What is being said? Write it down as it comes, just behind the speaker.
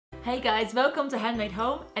Hey guys, welcome to Handmade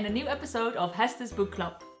Home and a new episode of Hester's Book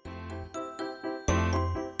Club.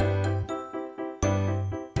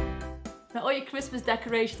 Now all your Christmas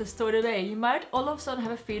decorations are stored away, you might all of a sudden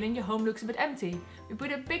have a feeling your home looks a bit empty. We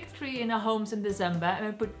put a big tree in our homes in December and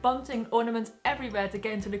we put bunting and ornaments everywhere to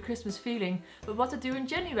get into the Christmas feeling, but what to do in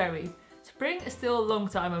January? Spring is still a long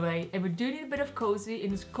time away and we do need a bit of cozy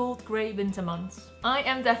in these cold grey winter months. I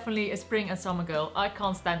am definitely a spring and summer girl. I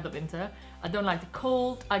can't stand the winter. I don't like the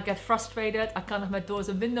cold, I get frustrated, I can't have my doors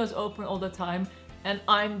and windows open all the time, and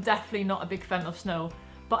I'm definitely not a big fan of snow.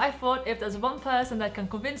 But I thought if there's one person that can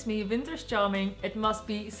convince me winter's charming, it must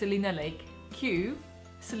be Selina Lake. Cue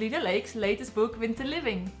Selina Lake's latest book, Winter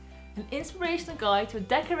Living, an inspirational guide to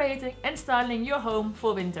decorating and styling your home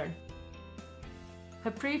for winter.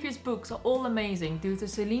 Her previous books are all amazing due to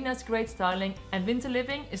Selina's great styling, and Winter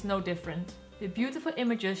Living is no different. With beautiful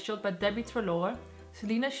images shot by Debbie Trelaw,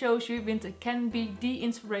 Selina shows you winter can be the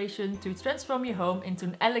inspiration to transform your home into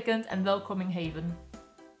an elegant and welcoming haven.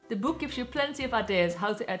 The book gives you plenty of ideas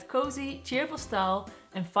how to add cozy, cheerful style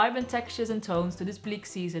and vibrant textures and tones to this bleak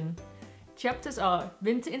season. Chapters are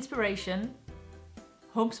Winter Inspiration,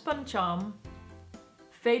 Homespun Charm,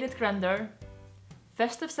 Faded Grandeur,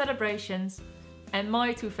 Festive Celebrations, and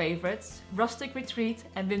my two favorites, Rustic Retreat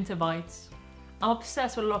and Winter Whites. I'm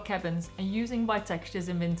obsessed with log cabins and using white textures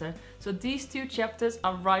in winter, so these two chapters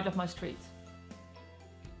are right up my street.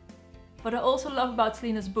 What I also love about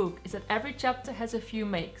Selina's book is that every chapter has a few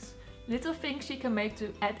makes, little things she can make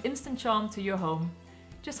to add instant charm to your home.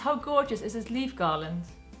 Just how gorgeous is this leaf garland?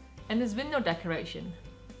 And this window decoration?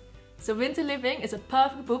 So Winter Living is a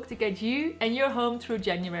perfect book to get you and your home through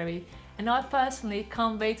January. And I personally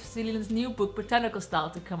can't wait for Selina's new book Botanical Style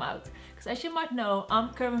to come out. Because as you might know, I'm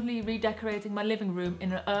currently redecorating my living room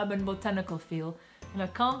in an urban botanical feel. And I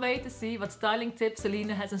can't wait to see what styling tips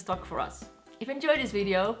Selina has in stock for us. If you enjoyed this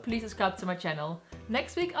video, please subscribe to my channel.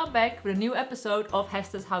 Next week I'm back with a new episode of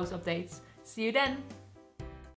Hester's House Updates. See you then!